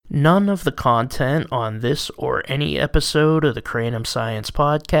None of the content on this or any episode of the Kratom Science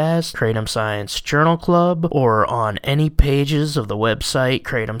Podcast, Kratom Science Journal Club, or on any pages of the website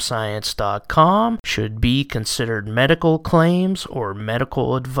kratomscience.com should be considered medical claims or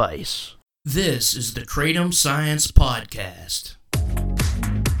medical advice. This is the Kratom Science Podcast.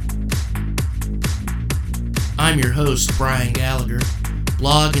 I'm your host, Brian Gallagher,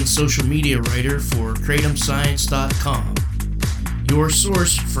 blog and social media writer for kratomscience.com. Your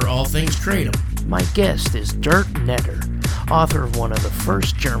source for all things kratom. My guest is Dirk Netter, author of one of the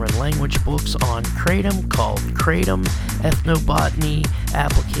first German language books on kratom called Kratom, Ethnobotany,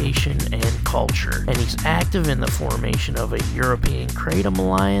 Application, and Culture, and he's active in the formation of a European Kratom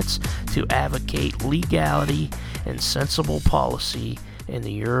Alliance to advocate legality and sensible policy in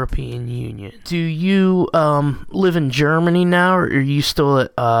the European Union. Do you live in Germany now, or are you still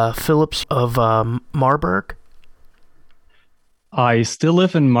at Philips of Marburg? I still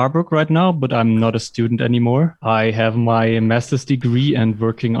live in Marburg right now, but I'm not a student anymore. I have my master's degree and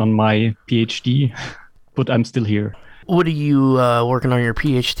working on my PhD, but I'm still here. What are you working on your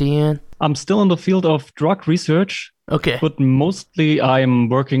PhD in? I'm still in the field of drug research. Okay. But mostly I'm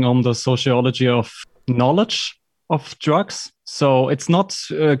working on the sociology of knowledge of drugs. So it's not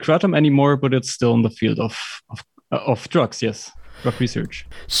kratom anymore, but it's still in the field of drugs, yes. Drug research.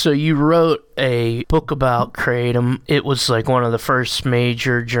 So you wrote a book about kratom. It was like one of the first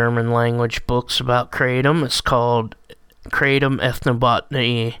major German language books about kratom. It's called Kratom,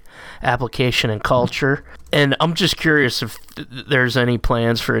 Ethnobotany, Application, and Culture. And I'm just curious if there's any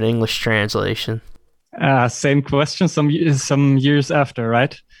plans for an English translation. Same question some years after,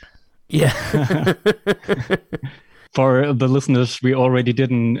 right? Yeah. For the listeners, we already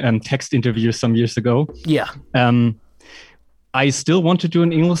did a text interview some years ago. Yeah. I still want to do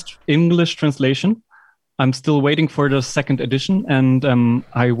an English translation. I'm still waiting for the second edition, and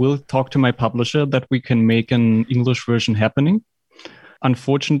I will talk to my publisher that we can make an English version happening.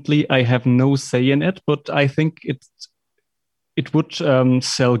 Unfortunately, I have no say in it, but I think it would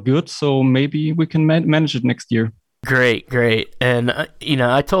sell good, so maybe we can manage it next year. Great. And,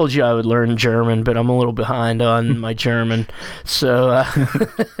 I told you I would learn German, but I'm a little behind on my German. So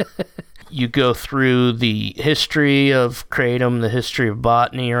you go through the history of kratom, the history of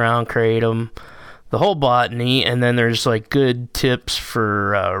botany around kratom, the whole botany, and then there's like good tips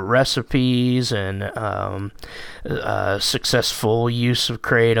for recipes and successful use of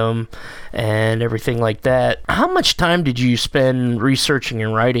kratom and everything like that. How much time did you spend researching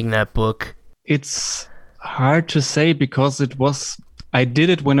and writing that book? It's hard to say because I did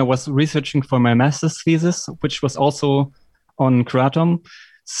it when I was researching for my master's thesis, which was also on kratom.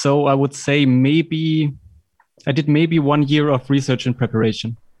 So I would say I did maybe 1 year of research and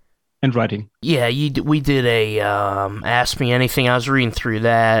preparation and writing. Yeah, we did a Ask Me Anything. I was reading through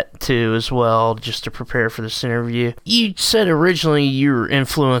that too as well, just to prepare for this interview. You said originally you were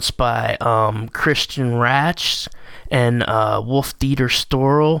influenced by Christian Ratsch and Wolf-Dieter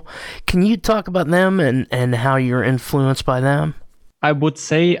Storl. Can you talk about them and how you're influenced by them? I would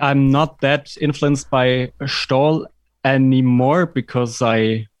say I'm not that influenced by Storl anymore because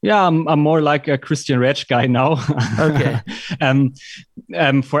I'm more like a Christian Ratsch guy now. Okay.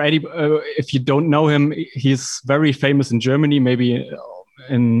 For any if you don't know him, he's very famous in Germany, maybe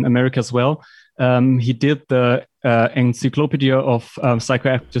in America as well. He did the Encyclopedia of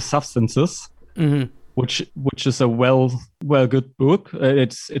Psychoactive Substances, mm-hmm. which is a good book.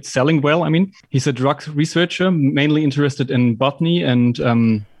 It's selling well. I mean, he's a drug researcher, mainly interested in botany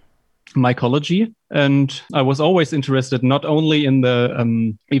and mycology, and I was always interested not only in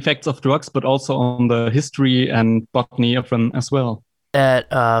the effects of drugs but also on the history and botany of them as well. At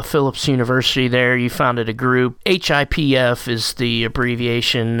Philips University there, you founded a group. HIPF is the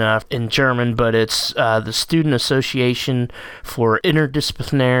abbreviation in German, but it's the Student Association for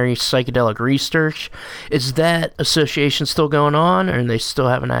Interdisciplinary Psychedelic Research. Is that association still going on, or are they still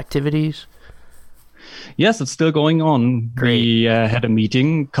having activities? Yes, it's still going on. Great. We had a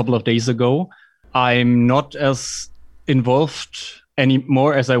meeting a couple of days ago. I'm not as involved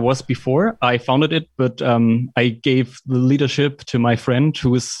anymore as I was before. I founded it, but I gave the leadership to my friend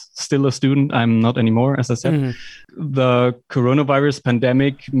who is still a student. I'm not anymore, as I said. Mm-hmm. The coronavirus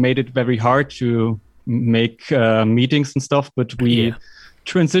pandemic made it very hard to make meetings and stuff, but we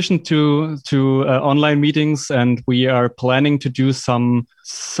transitioned to online meetings, and we are planning to do some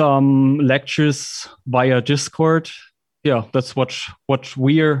lectures via Discord. Yeah, that's what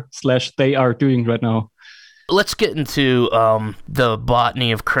they are doing right now. let's get into the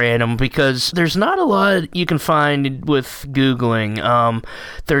botany of kratom, because there's not a lot you can find with Googling.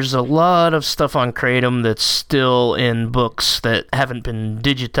 There's a lot of stuff on kratom that's still in books that haven't been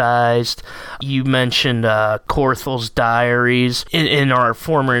digitized. You mentioned Corthal's diaries. In our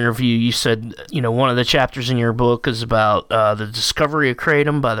former interview, you said, one of the chapters in your book is about the discovery of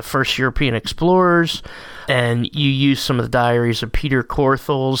kratom by the first European explorers, and you use some of the diaries of Peter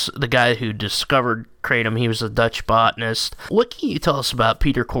Corthals, the guy who discovered kratom. He was a Dutch botanist. What can you tell us about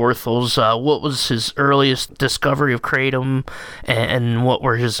Peter Corthals? What was his earliest discovery of kratom, and what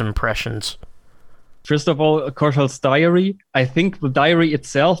were his impressions? First of all, Corthal's diary. I think the diary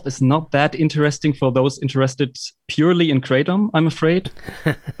itself is not that interesting for those interested purely in kratom, I'm afraid.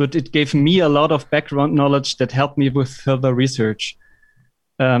 But it gave me a lot of background knowledge that helped me with further research.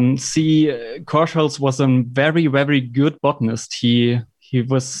 Corthals was a very, very good botanist. He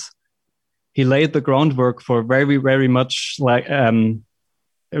laid the groundwork for very, very much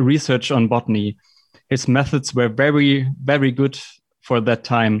research on botany. His methods were very, very good for that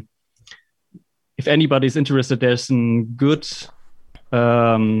time. If anybody's interested, there's a good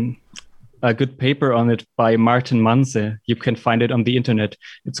paper on it by Martin Manse. You can find it on the internet.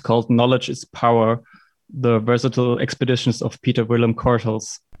 It's called "Knowledge is Power: The Versatile Expeditions of Peter Willem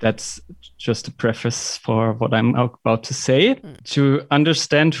Corthals." That's just a preface for what I'm about to say. To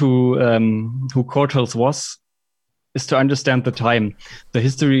understand who Corthals was is to understand the time. The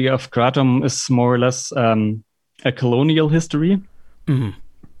history of kratom is more or less a colonial history. Mm-hmm.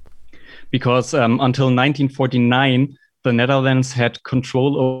 Because until 1949, the Netherlands had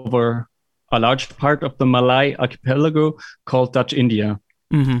control over a large part of the Malay archipelago called Dutch India,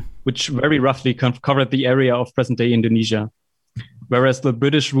 which very roughly covered the area of present-day Indonesia. Whereas the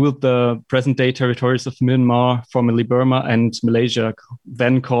British ruled the present-day territories of Myanmar, formerly Burma, and Malaysia,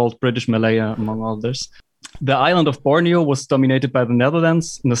 then called British Malaya, among others. The island of Borneo was dominated by the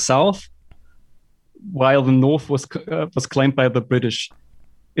Netherlands in the south, while the north was claimed by the British.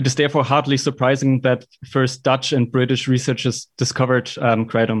 It is therefore hardly surprising that first Dutch and British researchers discovered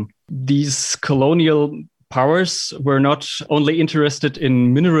kratom. These colonial powers were not only interested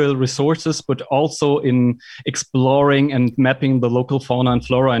in mineral resources, but also in exploring and mapping the local fauna and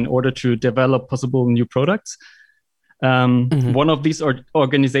flora in order to develop possible new products. One of these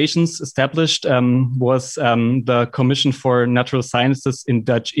organizations established was the Commission for Natural Sciences in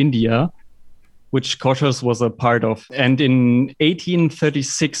Dutch India, which Corthals was a part of. And in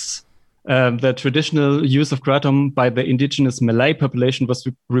 1836, the traditional use of kratom by the indigenous Malay population was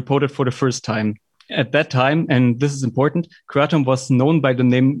reported for the first time. At that time, and this is important, kratom was known by the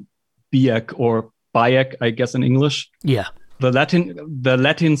name biak, or biak, I guess in English. Yeah. The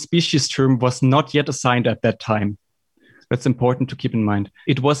Latin species term was not yet assigned at that time. That's important to keep in mind.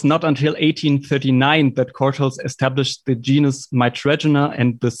 It was not until 1839 that Corthals established the genus Mitragena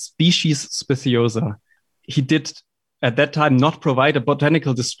and the species Speciosa. He did, at that time, not provide a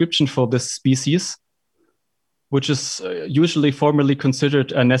botanical description for this species, which is usually formally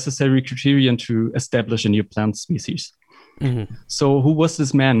considered a necessary criterion to establish a new plant species. Mm-hmm. So who was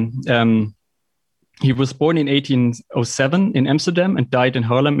this man? He was born in 1807 in Amsterdam and died in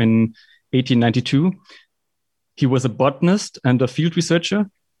Haarlem in 1892. He was a botanist and a field researcher,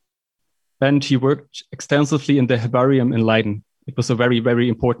 and he worked extensively in the herbarium in Leiden. It was a very, very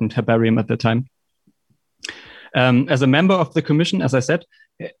important herbarium at the time. As a member of the commission, as I said,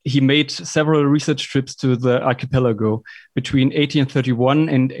 he made several research trips to the archipelago between 1831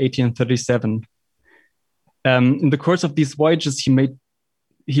 and 1837. In the course of these voyages, he made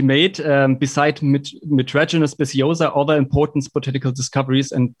beside Mitragena speciosa, other important botanical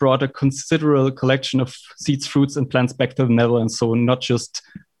discoveries, and brought a considerable collection of seeds, fruits, and plants back to the Netherlands. So not just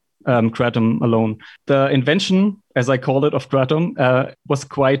kratom alone. The invention, as I call it, of kratom was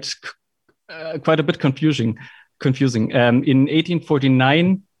quite a bit confusing. In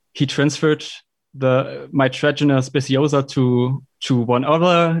 1849, he transferred the Mitragena speciosa to one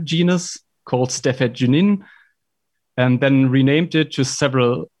other genus called Staphylogenin, and then renamed it to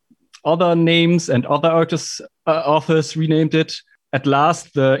several other names, and other authors renamed it. At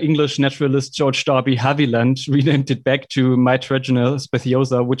last, the English naturalist George Darby Haviland renamed it back to Mitragena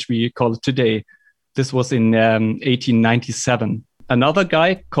speciosa, which we call it today. This was in 1897. Another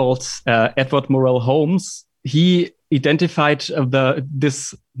guy called Edward Morrell Holmes, he identified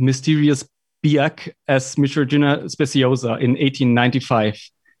this mysterious biak as Mitragena speciosa in 1895.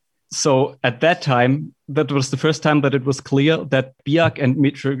 So at that time, that was the first time that it was clear that biak and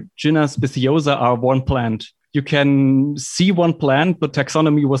Mitragena speciosa are one plant. You can see one plant, but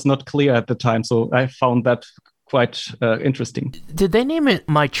taxonomy was not clear at the time. So I found that quite interesting. Did they name it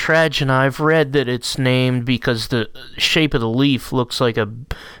Mitragena? I've read that it's named because the shape of the leaf looks like a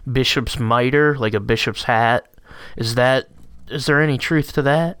bishop's mitre, like a bishop's hat. Is there any truth to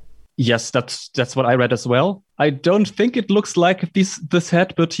that? Yes, that's what I read as well. I don't think it looks like this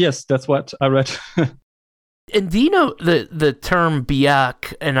hat, but yes, that's what I read. And do you know the term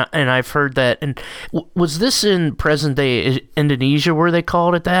biak? And I've heard that. And was this in present day Indonesia where they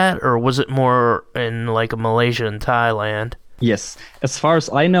called it that, or was it more in like Malaysia and Thailand? Yes, as far as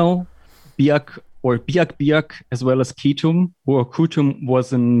I know, biak or biak as well as kitum or kutum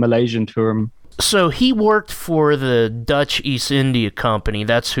was a Malaysian term. So he worked for the Dutch East India Company.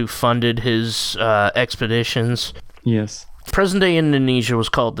 That's who funded his expeditions. Yes. Present-day Indonesia was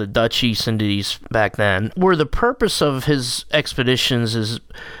called the Dutch East Indies back then, where the purpose of his expeditions is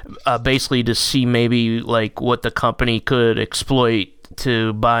basically to see maybe like what the company could exploit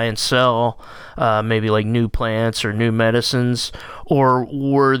to buy and sell, maybe like new plants or new medicines, or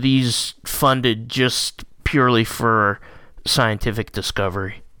were these funded just purely for scientific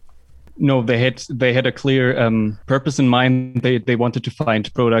discovery? No, they had a clear purpose in mind. They wanted to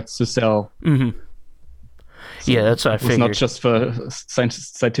find products to sell. Mm-hmm. So yeah, that's what I figured. It's not just for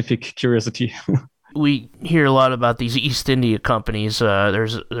scientific curiosity. We hear a lot about these East India companies.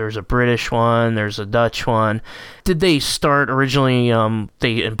 There's a British one. There's a Dutch one. Did they start originally?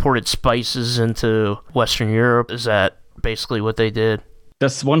 They imported spices into Western Europe. Is that basically what they did?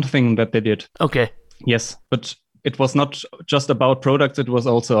 That's one thing that they did. Okay. Yes, but it was not just about products. It was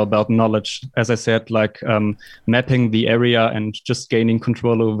also about knowledge. As I said, like mapping the area and just gaining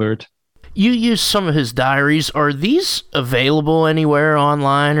control over it. You used some of his diaries. Are these available anywhere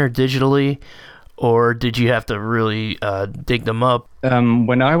online or digitally? Or did you have to really dig them up?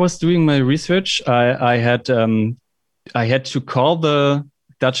 When I was doing my research, I had to call the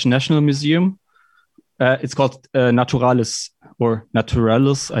Dutch National Museum. It's called Naturalis or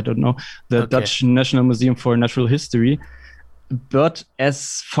Naturalis, I don't know. The Dutch National Museum for Natural History. But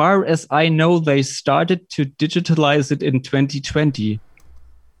as far as I know, they started to digitalize it in 2020.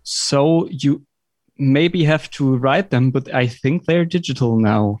 So you maybe have to write them, but I think they're digital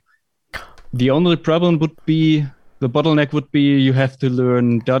now. The only problem would be, the bottleneck would be you have to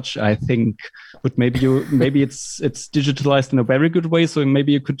learn Dutch, I think. But maybe it's digitalized in a very good way, so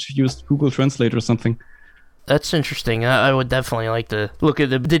maybe you could use Google Translate or something. That's interesting. I would definitely like to look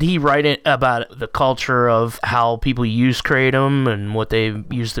at it. Did he write it about the culture of how people use Kratom and what they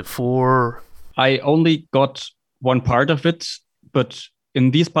used it for? I only got one part of it, but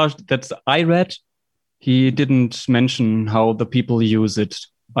in these parts that I read, he didn't mention how the people use it.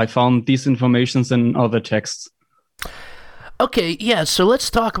 I found these informations in other texts. Okay, yeah, so let's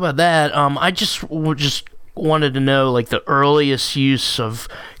talk about that. I just wanted to know, like, the earliest use of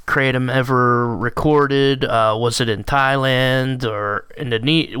Kratom ever recorded. Was it in Thailand or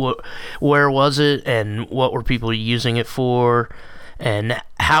Indonesia? Where was it, and what were people using it for? And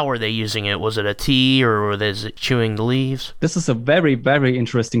how are they using it? Was it a tea, or was it chewing the leaves? This is a very, very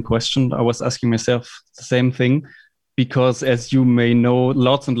interesting question. I was asking myself the same thing, because as you may know,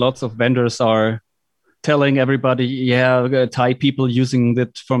 lots and lots of vendors are telling everybody, yeah, Thai people using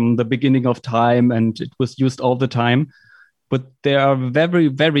it from the beginning of time, and it was used all the time. But there are very,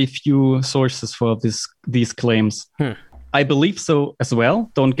 very few sources for these claims. I believe so as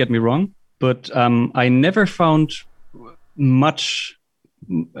well, don't get me wrong, but I never found much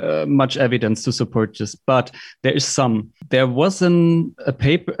evidence to support this, but there is some. There was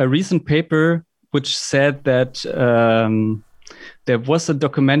a recent paper which said that there was a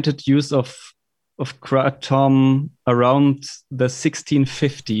documented use of kratom around the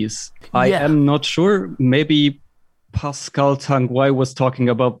 1650s. Yeah. I am not sure. Maybe Pascal Tanguay was talking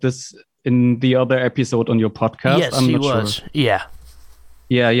about this in the other episode on your podcast. Yes, he was. Sure. Yeah.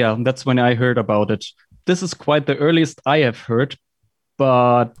 Yeah. That's when I heard about it. This is quite the earliest I have heard,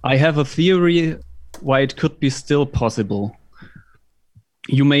 but I have a theory why it could be still possible.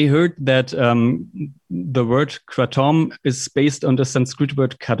 You may heard that the word kratom is based on the Sanskrit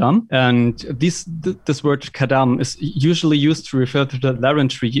word kadam, and this word kadam is usually used to refer to the laurel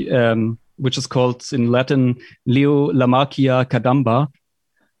tree, which is called in Latin Leolamarchia cadamba.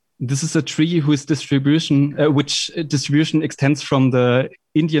 This is a tree which distribution extends from the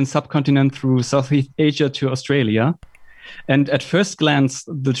Indian subcontinent through Southeast Asia to Australia. And at first glance,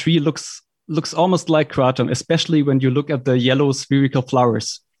 the tree looks almost like kratom, especially when you look at the yellow spherical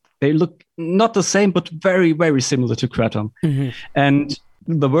flowers. They look not the same, but very, very similar to kratom. Mm-hmm. And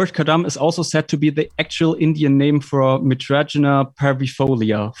the word kadam is also said to be the actual Indian name for Mitragena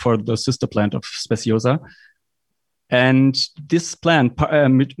parvifolia, for the sister plant of Speciosa. And this plant,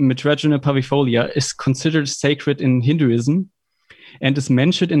 Mitragyna parvifolia, is considered sacred in Hinduism and is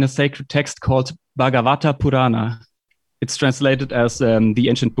mentioned in a sacred text called Bhagavata Purana. It's translated as the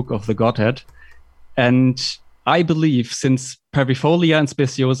ancient book of the Godhead. And I believe, since parvifolia and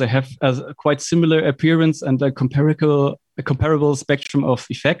speciosa have a quite similar appearance and a comparable spectrum of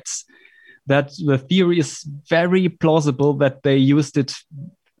effects, that the theory is very plausible that they used it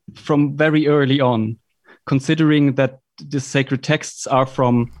from very early on, considering that the sacred texts are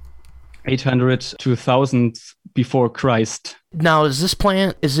from 800 to 1000 before Christ. Now, is this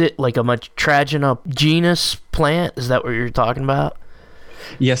plant, is it like a Mitragyna genus plant? Is that what you're talking about?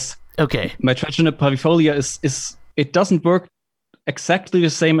 Yes. Okay. Mitragyna parvifolia is it doesn't work exactly the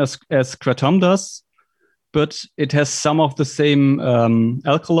same as kratom does, but it has some of the same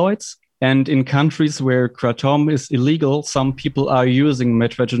alkaloids. And in countries where kratom is illegal, some people are using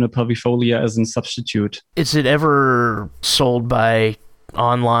Mitragyna parvifolia as a substitute. Is it ever sold by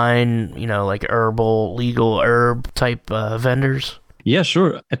online, like legal herb type vendors? Yeah,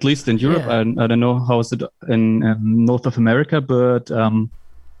 sure. At least in Europe. Yeah. I don't know how is it in North of America, but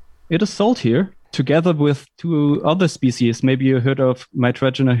it is sold here together with two other species. Maybe you heard of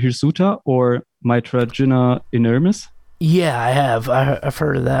Mitragyna hirsuta or Mitragyna inermis. Yeah, I have. I've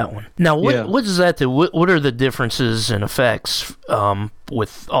heard of that one. Now, what does that do? What are the differences and effects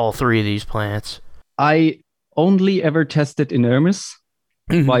with all three of these plants? I only ever tested inermis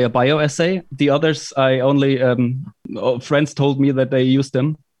via bioassay. The others, I only friends told me that they used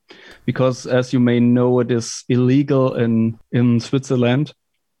them because, as you may know, it is illegal in Switzerland.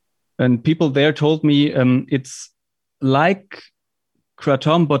 And people there told me it's like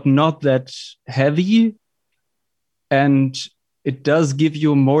kratom, but not that heavy. And it does give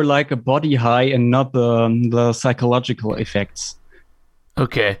you more like a body high and not the psychological effects.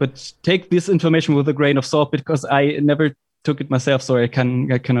 Okay. But take this information with a grain of salt because I never took it myself, so I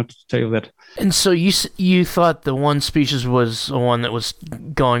cannot tell you that. And so you thought the one species was the one that was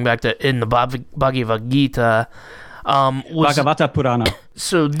going back to in the Bhagavad Gita. Bhagavata Purana.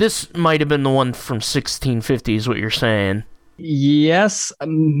 So this might have been the one from 1650 is what you're saying. Yes,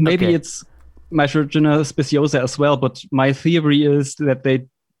 maybe it's Mitragyna speciosa as well, but my theory is that they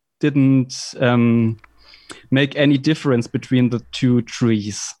didn't make any difference between the two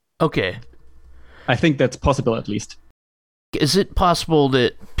trees. Okay. I think that's possible, at least. Is it possible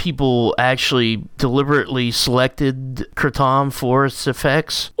that people actually deliberately selected kratom for its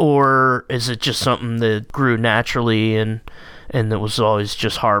effects, or is it just something that grew naturally and that was always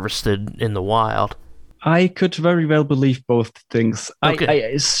just harvested in the wild? I could very well believe both things.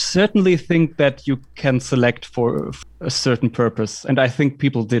 Okay. I certainly think that you can select for a certain purpose, and I think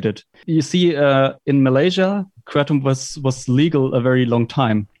people did it. You see, in Malaysia, kratom was legal a very long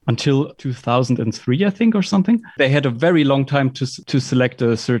time, until 2003, I think, or something. They had a very long time to select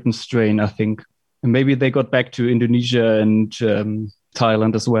a certain strain, I think. And maybe they got back to Indonesia and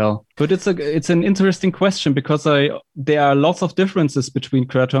Thailand as well. But it's an interesting question because there are lots of differences between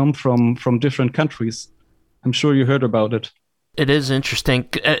kratom from different countries. I'm sure you heard about it. It is interesting,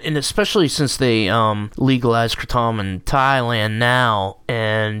 and especially since they legalized kratom in Thailand now,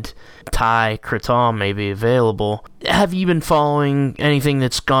 and Thai kratom may be available. Have you been following anything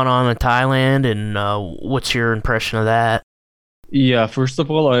that's gone on in Thailand, and what's your impression of that? Yeah, first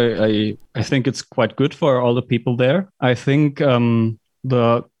of all, I think it's quite good for all the people there. I think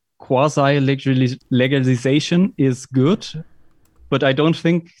the quasi-legalization is good, but I don't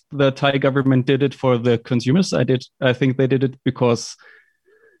think the Thai government did it for the consumers. I think they did it because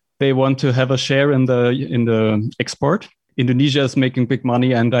they want to have a share in the export. Indonesia is making big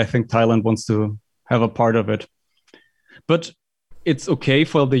money, and I think Thailand wants to have a part of it. But it's okay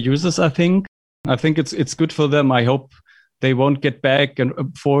for the users, I think. I think it's good for them. I hope they won't get back and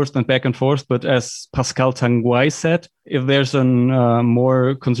forth. But as Pascal Tanguay said, if there's a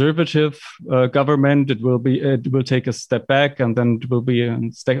more conservative government, it will take a step back, and then it will be a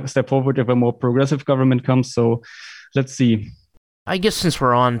step forward if a more progressive government comes. So let's see. I guess since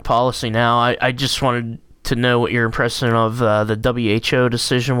we're on policy now, I just wanted to know what your impression of the WHO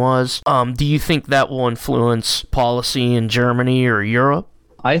decision was. Do you think that will influence policy in Germany or Europe?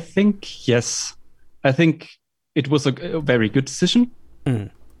 I think yes. I think it was a very good decision,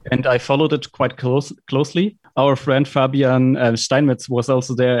 and I followed it quite closely. Our friend Fabian Steinmetz was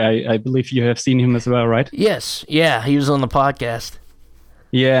also there. I believe you have seen him as well, right? Yes. Yeah, he was on the podcast.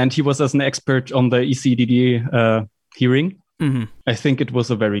 Yeah, and he was as an expert on the ECDD hearing. Mm-hmm. I think it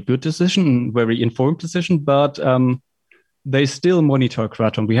was a very good decision, very informed decision, but they still monitor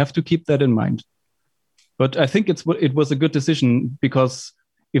kratom. We have to keep that in mind. But I think it was a good decision because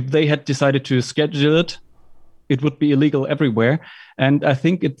if they had decided to schedule it it would be illegal everywhere. And I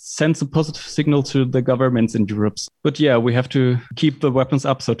think it sends a positive signal to the governments in Europe. But yeah, we have to keep the weapons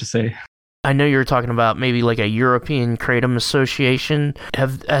up, so to say. I know you were talking about maybe like a European Kratom Association.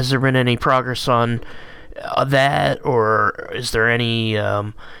 Has there been any progress on that, or is there any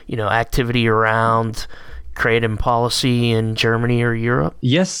activity around Kratom policy in Germany or Europe?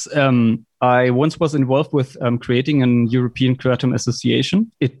 Yes, I once was involved with creating an European Kratom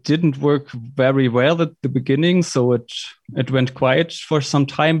Association. It didn't work very well at the beginning, so it went quiet for some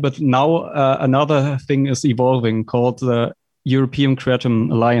time. But now another thing is evolving called the European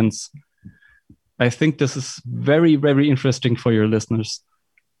Kratom Alliance. I think this is very, very interesting for your listeners.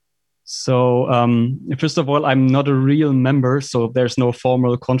 So first of all, I'm not a real member, so there's no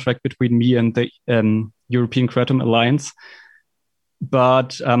formal contract between me and the European Kratom Alliance.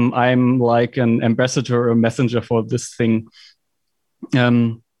 But I'm like an ambassador or messenger for this thing.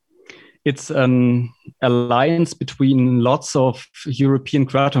 It's an alliance between lots of European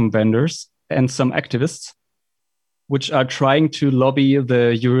Kratom vendors and some activists, which are trying to lobby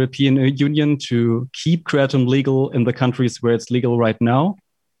the European Union to keep Kratom legal in the countries where it's legal right now,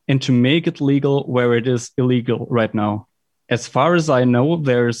 and to make it legal where it is illegal right now. As far as I know,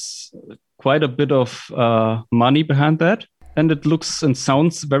 there's quite a bit of money behind that. And it looks and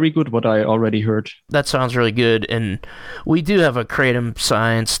sounds very good, what I already heard. That sounds really good. And we do have a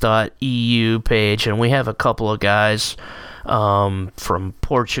kratomscience.eu page, and we have a couple of guys from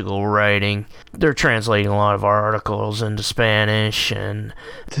Portugal writing. They're translating a lot of our articles into Spanish. And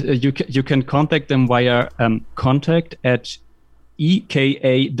you can contact them via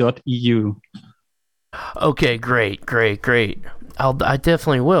contact@eka.eu. Okay, great. I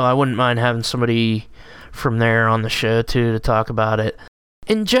definitely will. I wouldn't mind having somebody from there on the show too to talk about it.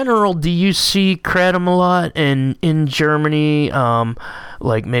 In general, do you see Kratom a lot in Germany?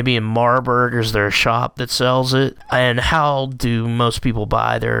 Like maybe in Marburg, is there a shop that sells it? And how do most people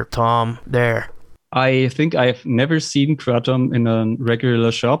buy their Tom there? I think I've never seen Kratom in a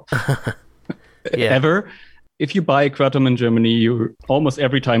regular shop ever. If you buy Kratom in Germany, you almost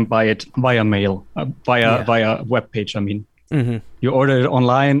every time buy it via mail, via web page. I mean, You order it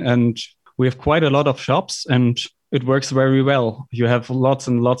online, and we have quite a lot of shops, and it works very well. You have lots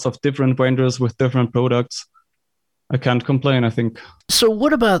and lots of different vendors with different products. I can't complain, I think. So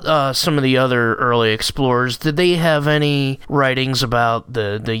what about some of the other early explorers? Did they have any writings about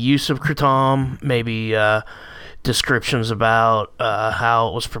the use of Kratom? Maybe descriptions about how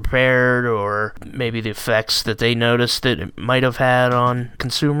it was prepared, or maybe the effects that they noticed that it might have had on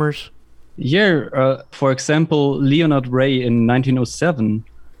consumers? Yeah, for example, Leonard Ray in 1907,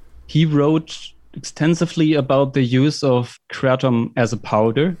 he wrote extensively about the use of Kratom as a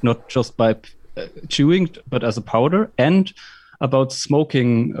powder, not just by chewing, but as a powder, and about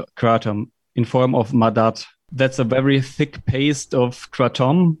smoking Kratom in form of Madat. That's a very thick paste of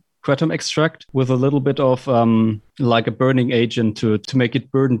Kratom extract with a little bit of like a burning agent to make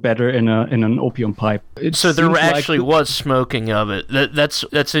it burn better in an opium pipe. So there actually was smoking of it.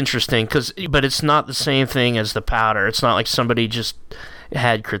 That's interesting, but it's not the same thing as the powder. It's not like somebody just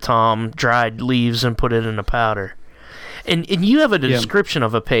had Kratom, dried leaves, and put it in a powder. And you have a description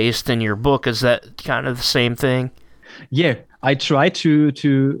of a paste in your book. Is that kind of the same thing? Yeah, I try to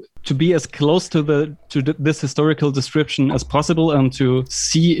be as close to this historical description as possible, and to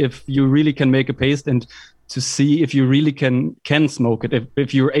see if you really can make a paste, and to see if you really can smoke it,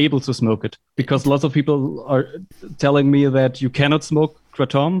 if you're able to smoke it. Because lots of people are telling me that you cannot smoke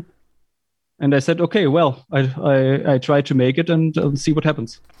Kratom. And I said, okay, well, I tried to make it and see what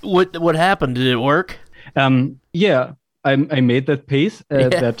happens. What happened? Did it work? Yeah, I made that paste,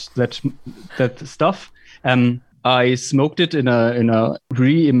 that stuff. I smoked it in a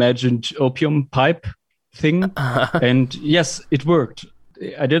reimagined opium pipe thing, and yes, it worked.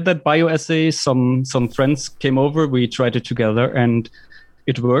 I did that bioassay. Some friends came over. We tried it together, and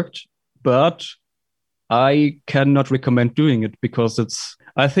it worked. But I cannot recommend doing it because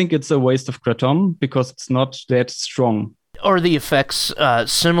I think it's a waste of Kratom because it's not that strong. Are the effects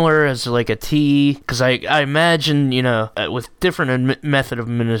similar as like a tea? Because I imagine, with different method of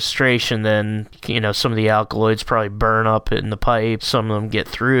administration, then, some of the alkaloids probably burn up in the pipe. Some of them get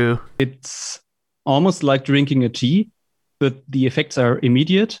through. It's almost like drinking a tea, but the effects are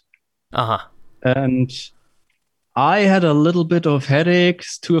immediate. And I had a little bit of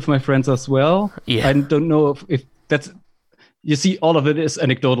headaches, 2 of my friends as well. Yeah. I don't know if that's... You see, all of it is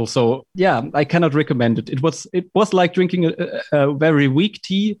anecdotal, so yeah, I cannot recommend it. It was like drinking a very weak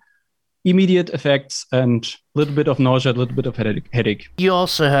tea, immediate effects and a little bit of nausea, a little bit of headache. You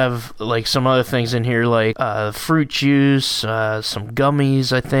also have like some other things in here, like fruit juice, some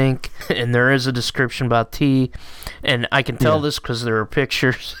gummies, I think, and there is a description about tea, and I can tell this because there are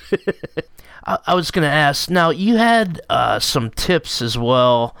pictures. I was going to ask, now you had some tips as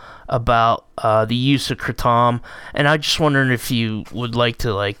well about the use of kratom, and I just wondering if you would like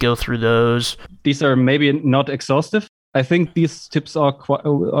to like go through those. These are maybe not exhaustive. I think these tips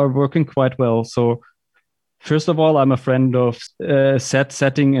are working quite well. So first of all, I'm a friend of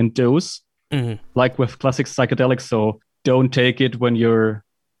setting, and dose, like with classic psychedelics. So don't take it when you're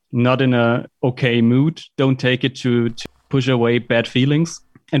not in a okay mood. Don't take it to push away bad feelings.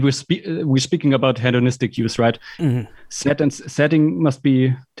 And we're speaking about hedonistic use, right? Setting must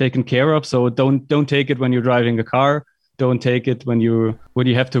be taken care of. So don't take it when you're driving a car. Don't take it when you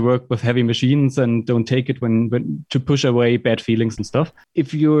have to work with heavy machines, and don't take it when to push away bad feelings and stuff.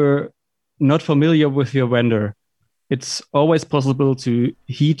 If you're not familiar with your vendor, it's always possible to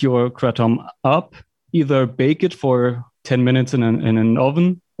heat your kratom up, either bake it for 10 minutes in an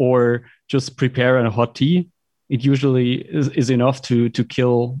oven, or just prepare a hot tea. It usually is enough to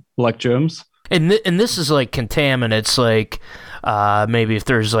kill like germs. And this is like contaminants, like maybe if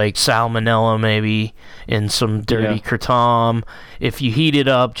there's like salmonella, maybe in some dirty kratom. If you heat it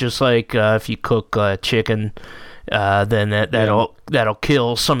up, just like if you cook chicken, then that'll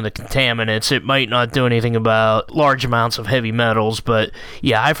kill some of the contaminants. It might not do anything about large amounts of heavy metals, but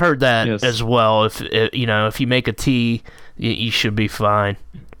yeah, I've heard that as well. If you make a tea, you should be fine.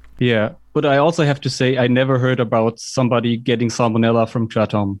 Yeah, but I also have to say I never heard about somebody getting salmonella from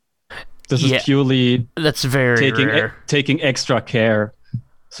kratom. This is purely that's very rare. Taking extra care.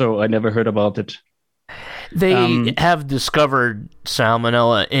 So I never heard about it. They have discovered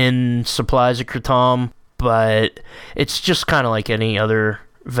salmonella in supplies of kratom, but it's just kind of like any other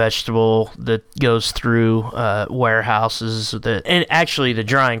vegetable that goes through warehouses. And actually, the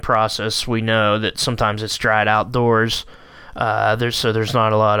drying process, we know that sometimes it's dried outdoors. There's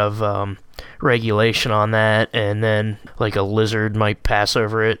not a lot of regulation on that, and then like a lizard might pass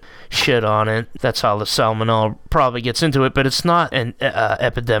over it, shit on it. That's how the salmonella probably gets into it, but it's not an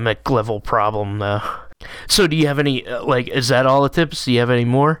epidemic level problem though. So do you have any is that all the tips? Do you have any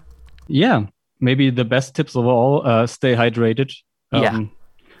more? Yeah, maybe the best tips of all, stay hydrated.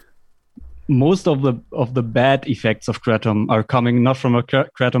 Most of the bad effects of kratom are coming not from a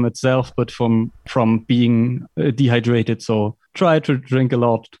kratom itself, but from being dehydrated. So try to drink a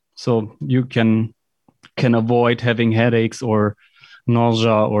lot so you can avoid having headaches or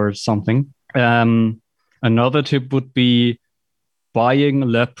nausea or something. Another tip would be buying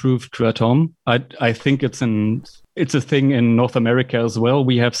lab-proof kratom. I think it's a thing in North America as well.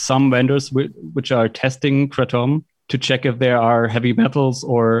 We have some vendors which are testing kratom to check if there are heavy metals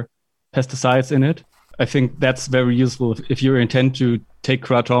or pesticides in it. I think that's very useful. If you intend to take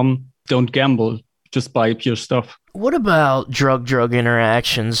kratom, don't gamble. Just buy pure stuff. What about drug-drug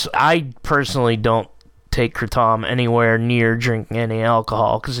interactions? I personally don't take kratom anywhere near drinking any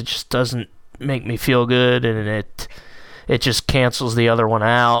alcohol because it just doesn't make me feel good, and it just cancels the other one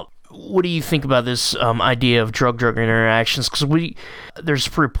out. What do you think about this idea of drug-drug interactions? Because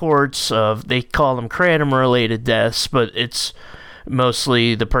there's reports of, they call them kratom-related deaths, but it's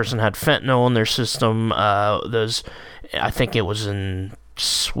mostly the person had fentanyl in their system. I think it was in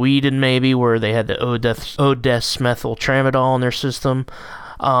Sweden maybe, where they had the odesmethyltramadol in their system.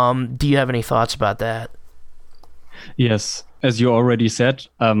 Do you have any thoughts about that? Yes, as you already said,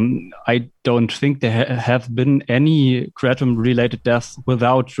 I don't think there have been any kratom-related deaths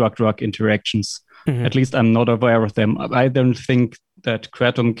without drug-drug interactions. Mm-hmm. At least I'm not aware of them. I don't think that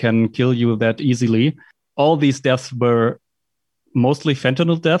kratom can kill you that easily. All these deaths were mostly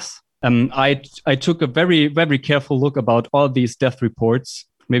fentanyl deaths. I took a very, very careful look about all these death reports.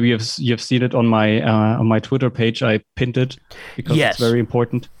 Maybe you've seen it on my Twitter page. I pinned it because it's very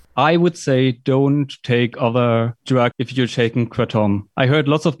important. I would say don't take other drugs if you're taking kratom. I heard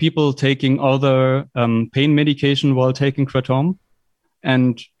lots of people taking other pain medication while taking kratom,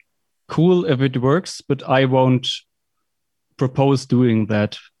 and cool if it works, but I won't propose doing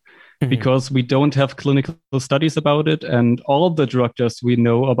that. Because we don't have clinical studies about it, and all the drug deaths we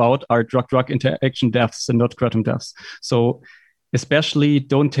know about are drug-drug interaction deaths and not kratom deaths. So especially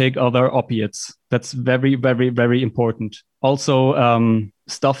don't take other opiates. That's very, very, very important. Also,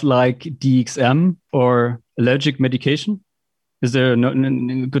 stuff like DXM or allergic medication. Is there a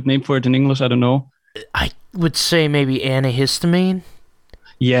good name for it in English? I don't know. I would say maybe antihistamine.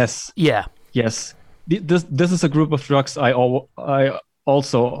 Yes. Yeah. Yes. This is a group of drugs I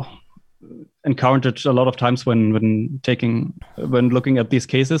also encountered a lot of times when looking at these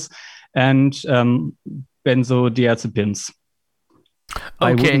cases, and benzodiazepines.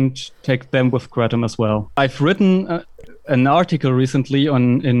 I wouldn't take them with kratom as well. I've written an article recently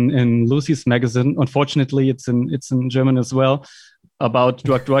in Lucy's magazine. Unfortunately, it's in German as well, about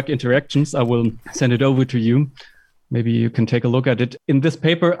drug-drug interactions. I will send it over to you. Maybe you can take a look at it. In this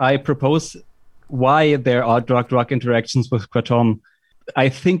paper, I propose why there are drug-drug interactions with kratom. I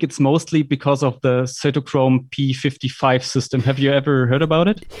think it's mostly because of the cytochrome P55 system. Have you ever heard about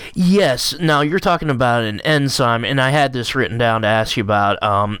it? Yes. Now, you're talking about an enzyme, and I had this written down to ask you about.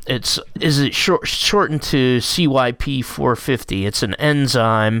 Is it shortened to CYP450? It's an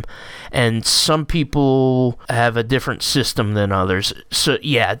enzyme, and some people have a different system than others. So,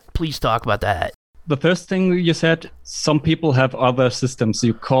 yeah, please talk about that. The first thing you said, some people have other systems.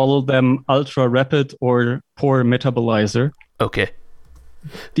 You call them ultra-rapid or poor metabolizer. Okay.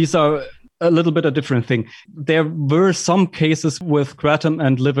 These are a little bit a different thing. There were some cases with kratom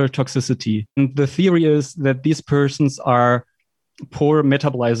and liver toxicity. And the theory is that these persons are poor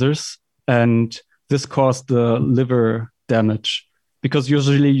metabolizers, and this caused the liver damage. Because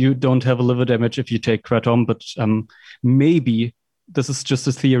usually you don't have a liver damage if you take kratom, but maybe this is just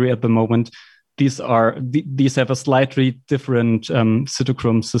a theory at the moment. These have a slightly different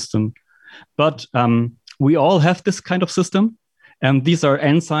cytochrome system. But we all have this kind of system. And these are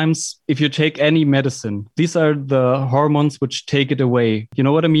enzymes. If you take any medicine, these are the hormones which take it away. You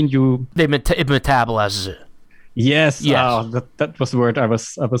know what I mean? It metabolizes it. Yes. That was the word I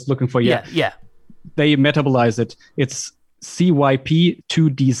was looking for. Yeah. They metabolize it. It's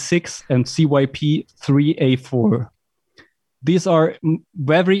CYP2D6 and CYP3A4. These are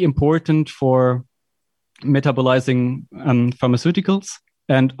very important for metabolizing pharmaceuticals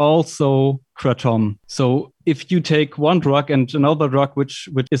and also kratom. So if you take one drug and another drug which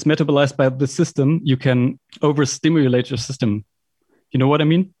is metabolized by the system, you can overstimulate your system. You know what I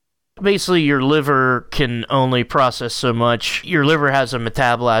mean? Basically, your liver can only process so much. Your liver has a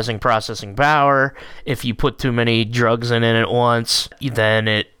metabolizing processing power. If you put too many drugs in it at once, then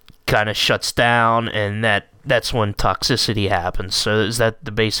it kind of shuts down, and that's when toxicity happens. So is that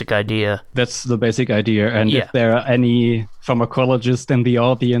the basic idea? That's the basic idea. And if there are any pharmacologists in the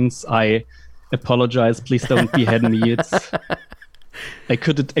audience, I apologize. Please don't behead me. I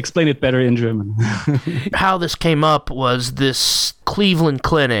could explain it better in German. How this came up was this Cleveland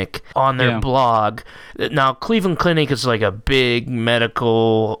Clinic on their blog. Now, Cleveland Clinic is like a big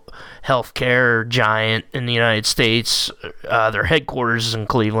medical healthcare giant in the United States. Their headquarters is in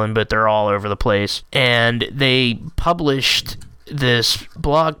Cleveland, but they're all over the place. And they published this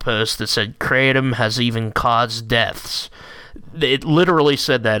blog post that said kratom has even caused deaths. It literally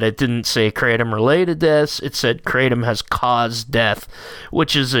said that. It didn't say kratom-related deaths. It said kratom has caused death,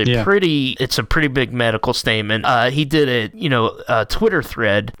 which is a pretty big medical statement. He did a Twitter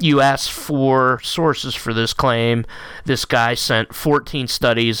thread. You asked for sources for this claim. This guy sent 14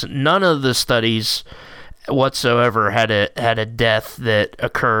 studies. None of the studies whatsoever had a death that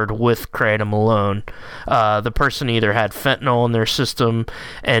occurred with kratom alone. The person either had fentanyl in their system,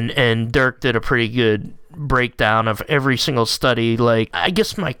 and Dirk did a pretty good breakdown of every single study. Like, I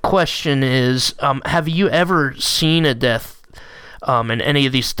guess my question is, have you ever seen a death in any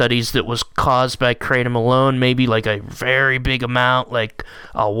of these studies that was caused by kratom alone? Maybe like a very big amount, like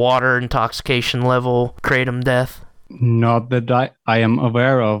a water intoxication level kratom death? Not that I am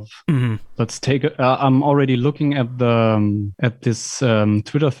aware of. Mm-hmm. Let's take. I'm already looking at this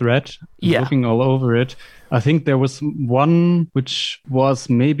Twitter thread. Looking all over it. I think there was one which was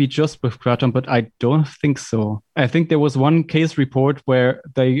maybe just with kratom, but I don't think so. I think there was one case report where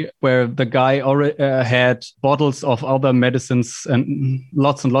the guy already had bottles of other medicines and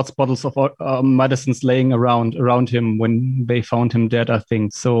lots bottles of medicines laying around him when they found him dead, I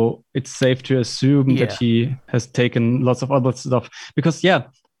think. So it's safe to assume that he has taken lots of other stuff, because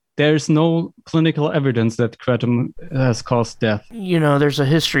there's no clinical evidence that kratom has caused death. There's a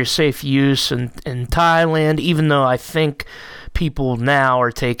history of safe use in Thailand, even though I think people now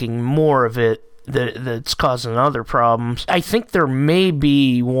are taking more of it that's causing other problems. I think there may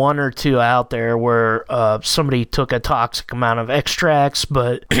be one or two out there where somebody took a toxic amount of extracts,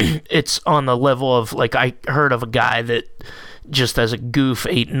 but it's on the level of, like, I heard of a guy that just as a goof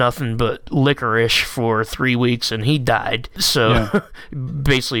ate nothing but licorice for 3 weeks and he died. So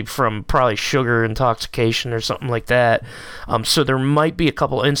basically from probably sugar intoxication or something like that. So there might be a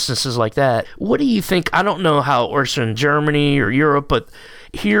couple instances like that. What do you think? I don't know how it works in Germany or Europe, but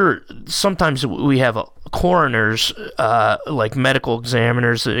here, sometimes we have coroners, like medical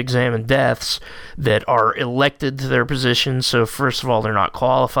examiners that examine deaths, that are elected to their positions. So first of all, they're not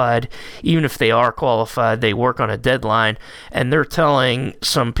qualified. Even if they are qualified, they work on a deadline, and they're telling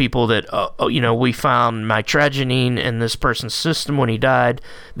some people that, we found mitragynine in this person's system when he died,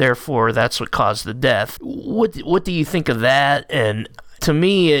 therefore that's what caused the death. What do you think of that? And to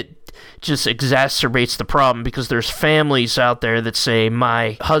me, it just exacerbates the problem, because there's families out there that say,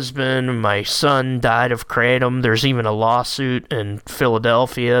 my husband, my son died of kratom. There's even a lawsuit in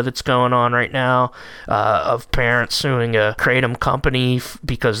Philadelphia that's going on right now, of parents suing a kratom company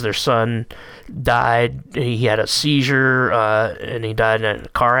because their son died. He had a seizure, and he died in a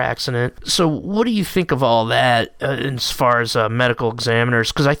car accident. So what do you think of all that, as far as medical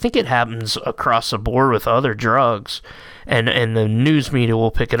examiners? Because I think it happens across the board with other drugs. And the news media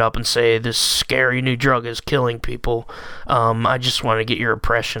will pick it up and say, this scary new drug is killing people. I just want to get your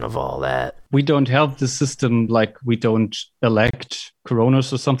impression of all that. We don't have the system, like we don't elect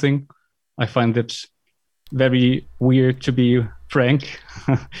coroners or something. I find it very weird, to be frank.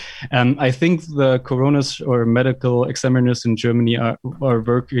 I think the coroners or medical examiners in Germany are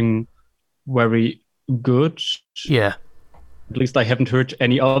working very good. Yeah. At least I haven't heard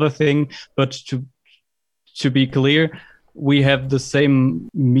any other thing. But to be clear, we have the same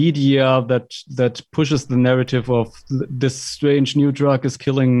media that pushes the narrative of this strange new drug is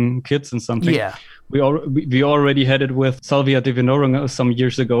killing kids and something. Yeah. We already had it with Salvia divinorum some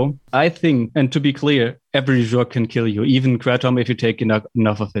years ago. I think, and to be clear, every drug can kill you, even kratom if you take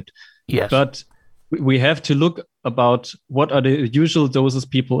enough of it. Yes. But we have to look about what are the usual doses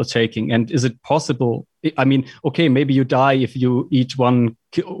people are taking, and is it possible? I mean, okay, maybe you die if you eat 1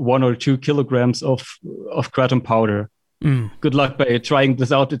 or 2 kilograms of kratom powder. Good luck by trying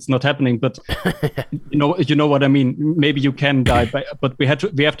this out. It's not happening, but you know what I mean. Maybe you can die, but we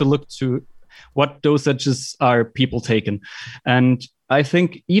have to look to what dosages are people taking. And I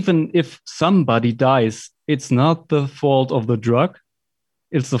think even if somebody dies, it's not the fault of the drug;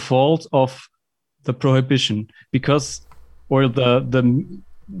 it's the fault of the prohibition, or the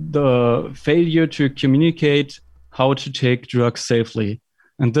failure to communicate how to take drugs safely.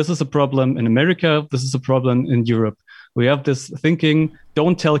 And this is a problem in America. This is a problem in Europe. We have this thinking,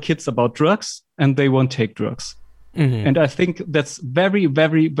 don't tell kids about drugs and they won't take drugs. Mm-hmm. And I think that's very,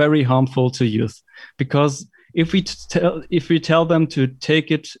 very, very harmful to youth, because if we tell them to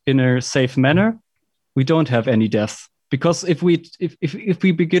take it in a safe manner, we don't have any deaths. Because if we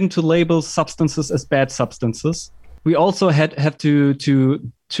begin to label substances as bad substances, we also have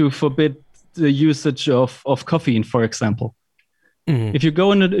to forbid the usage of caffeine, for example. Mm-hmm. If you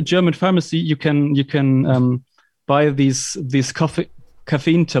go in a German pharmacy, you can buy these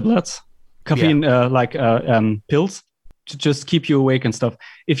caffeine tablets, pills to just keep you awake and stuff.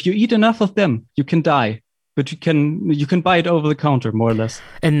 If you eat enough of them, you can die, but you can buy it over the counter, more or less.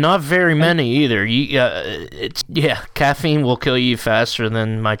 And not very many either. Caffeine will kill you faster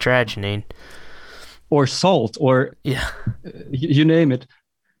than mitragynine, or salt, or you name it.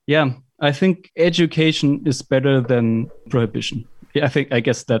 Yeah, I think education is better than prohibition. Yeah, I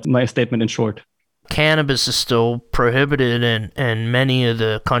guess that's my statement in short. Cannabis is still prohibited in many of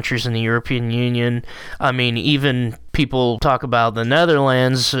the countries in the European Union. I mean, even people talk about the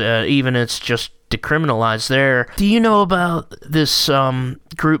Netherlands, even it's just decriminalized there. Do you know about this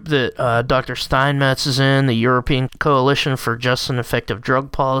group that Dr. Steinmetz is in, the European Coalition for Just and Effective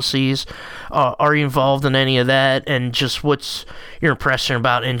Drug Policies? Are you involved in any of that? And just what's your impression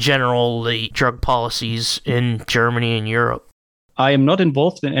about, in general, the drug policies in Germany and Europe? I am not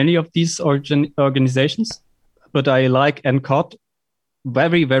involved in any of these organizations, but I like NCOT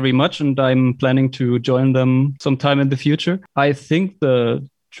very, very much, and I'm planning to join them sometime in the future. I think the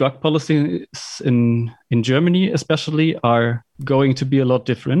drug policies in Germany especially are going to be a lot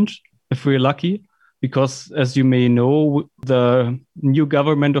different if we're lucky, because as you may know, the new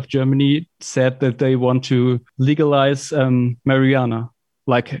government of Germany said that they want to legalize marijuana,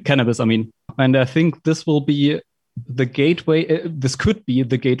 like cannabis, I mean. And I think this will be the gateway. This could be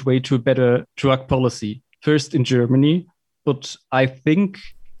the gateway to a better drug policy, first in Germany. But I think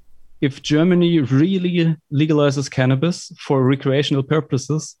if Germany really legalizes cannabis for recreational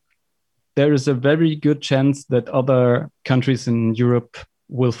purposes, there is a very good chance that other countries in Europe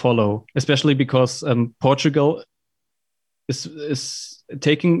will follow, especially because Portugal is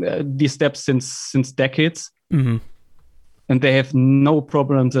taking these steps since decades. Mm-hmm. And they have no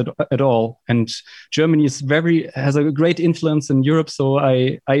problems at all. And Germany has a great influence in Europe, so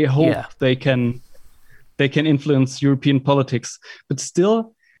I hope they can influence European politics. But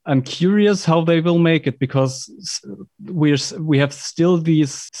still, I'm curious how they will make it, because we have still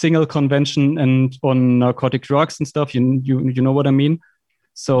these single convention and on narcotic drugs and stuff. You know what I mean?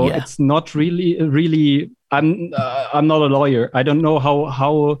 So it's not really. I'm not a lawyer. I don't know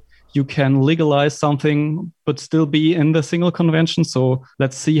how you can legalize something but still be in the single convention. So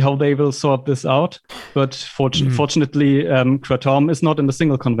let's see how they will sort this out. But fortunately, Kratom is not in the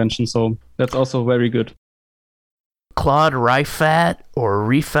single convention, so that's also very good. Claude Rifat or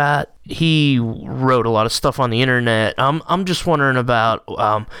Rifat, he wrote a lot of stuff on the internet. I'm just wondering about,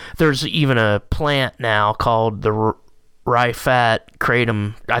 there's even a plant now called the Rifat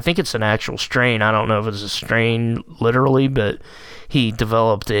kratom. I think it's an actual strain. I don't know if it's a strain literally, but he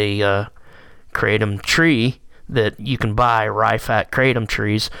developed a kratom tree that you can buy, Rifat kratom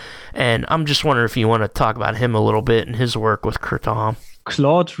trees. And I'm just wondering if you want to talk about him a little bit and his work with kratom.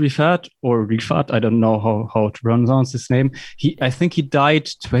 Claude Rifat, or Rifat, I don't know how to pronounce his name. I think he died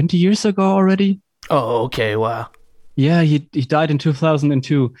 20 years ago already. Oh, okay, wow. Yeah, he died in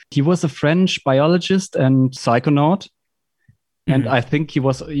 2002. He was a French biologist and psychonaut. And I think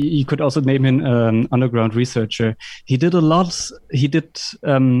you could also name him an underground researcher. He did write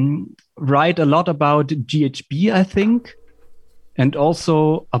a lot about GHB, I think, and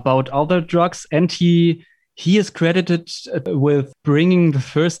also about other drugs. And he is credited with bringing the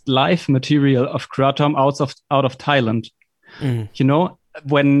first live material of kratom out of Thailand. You know,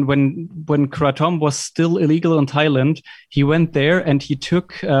 when kratom was still illegal in Thailand, he went there and he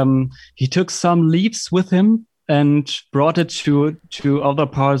took some leaves with him and brought it to other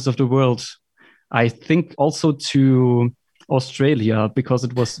parts of the world. I think also to Australia, because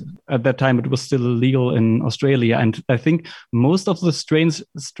it was at that time it was still illegal in Australia. And I think most of the strains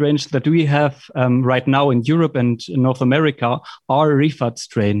that we have right now in Europe and in North America are Rifat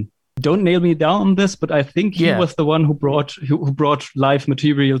strain. Don't nail me down on this, but I think he was the one who brought live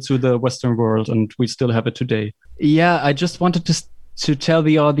material to the Western world, and we still have it today. Yeah, I just wanted to tell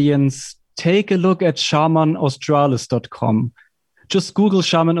the audience, take a look at shamanaustralis.com. Just Google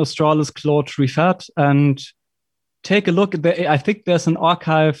Shaman Australis Claude Rifat and take a look. I think there's an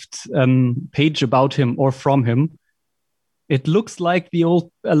archived page about him or from him. It looks like a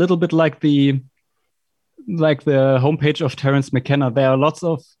little bit like the homepage of Terence McKenna. There are lots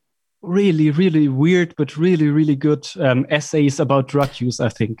of really, really weird but really, really good essays about drug use, I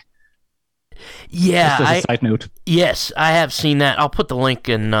think. Yeah, just as a side note. Yes, I have seen that. I'll put the link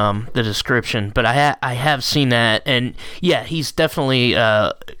in the description, but I have seen that, and yeah, he's definitely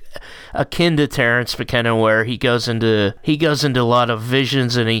akin to Terence McKenna, where he goes into a lot of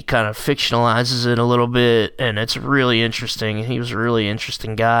visions and he kind of fictionalizes it a little bit, and it's really interesting. He was a really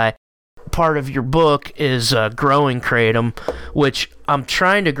interesting guy. Part of your book is growing kratom, which I'm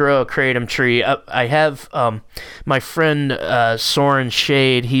trying to grow a kratom tree. I have my friend Soren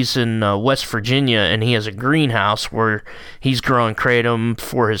Shade. He's in West Virginia, and he has a greenhouse where he's growing kratom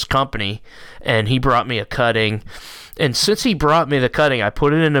for his company, and he brought me a cutting. And since he brought me the cutting, I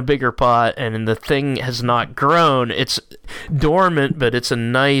put it in a bigger pot, and the thing has not grown. It's dormant, but it's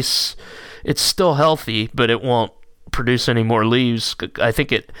still healthy, but it won't produce any more leaves. I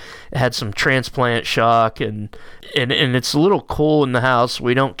think it had some transplant shock, and it's a little cool in the house.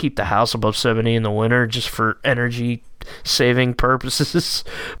 We don't keep the house above 70 in the winter just for energy saving purposes.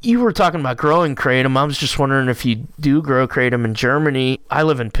 You were talking about growing kratom. I was just wondering if you do grow kratom in Germany. I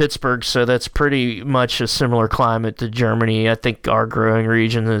live in Pittsburgh, so that's pretty much a similar climate to Germany. I think our growing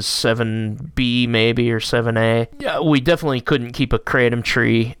region is 7B maybe or 7A. Yeah, we definitely couldn't keep a kratom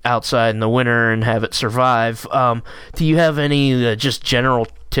tree outside in the winter and have it survive. Do you have any just general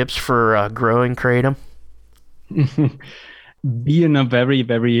tips for growing kratom? Be in a very,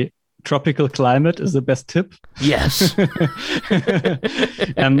 very tropical climate is the best tip. Yes.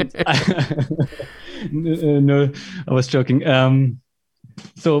 No, I was joking.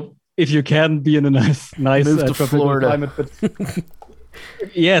 So if you can be in a nice tropical Florida. climate, but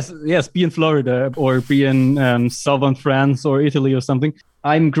yes, be in Florida or be in southern France or Italy or something.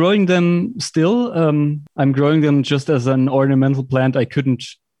 I'm growing them still. I'm growing them just as an ornamental plant. I couldn't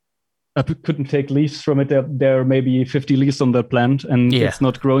take leaves from it. There are maybe 50 leaves on that plant, and it's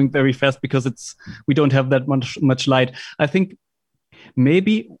not growing very fast because we don't have that much light. I think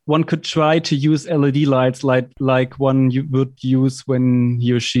maybe one could try to use LED lights like one you would use when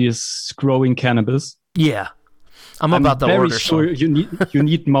he or she is growing cannabis. Yeah. I'm about to order some. I'm very sure you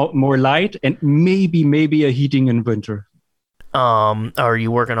need more light and maybe a heating in winter. Are you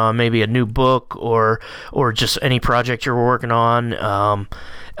working on maybe a new book or just any project you're working on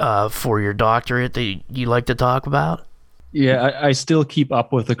for your doctorate that you like to talk about? Yeah, I still keep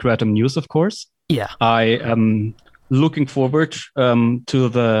up with the kratom news, of course. Yeah. I looking forward to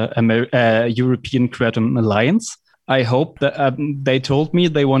the European Kratom Alliance. I hope that they told me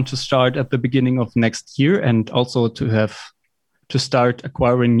they want to start at the beginning of next year, and also to start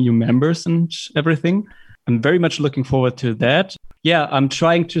acquiring new members and everything. I'm very much looking forward to that. Yeah, I'm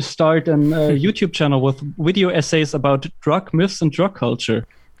trying to start a YouTube channel with video essays about drug myths and drug culture.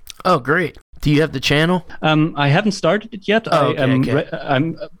 Oh, great. Do you have the channel? I haven't started it yet. Oh, okay.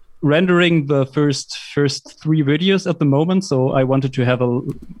 I'm rendering the first 3 videos at the moment, so I wanted to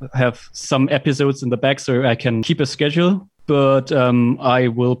have some episodes in the back so I can keep a schedule. But I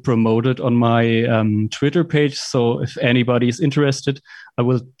will promote it on my Twitter page. So if anybody is interested, I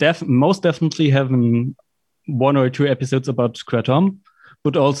will most definitely have 1 or 2 episodes about Kratom,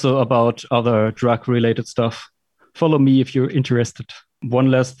 but also about other drug-related stuff. Follow me if you're interested.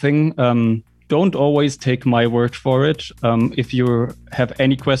 One last thing, don't always take my word for it. If you have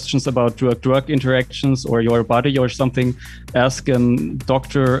any questions about drug-drug interactions or your body or something, ask a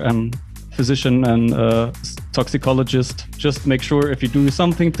doctor and physician and toxicologist. Just make sure if you do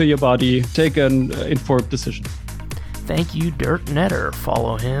something to your body, take an informed decision. Thank you, Dirk Netter.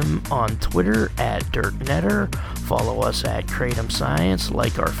 Follow him on Twitter at Dirk Netter. Follow us at Kratom Science.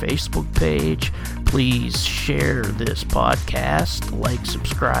 Like our Facebook page. Please share this podcast. Like,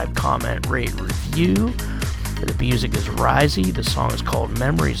 subscribe, comment, rate, review. The music is Risey. The song is called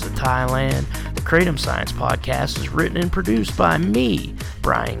Memories of Thailand. The Kratom Science podcast is written and produced by me,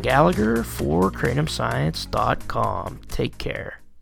 Brian Gallagher, for KratomScience.com. Take care.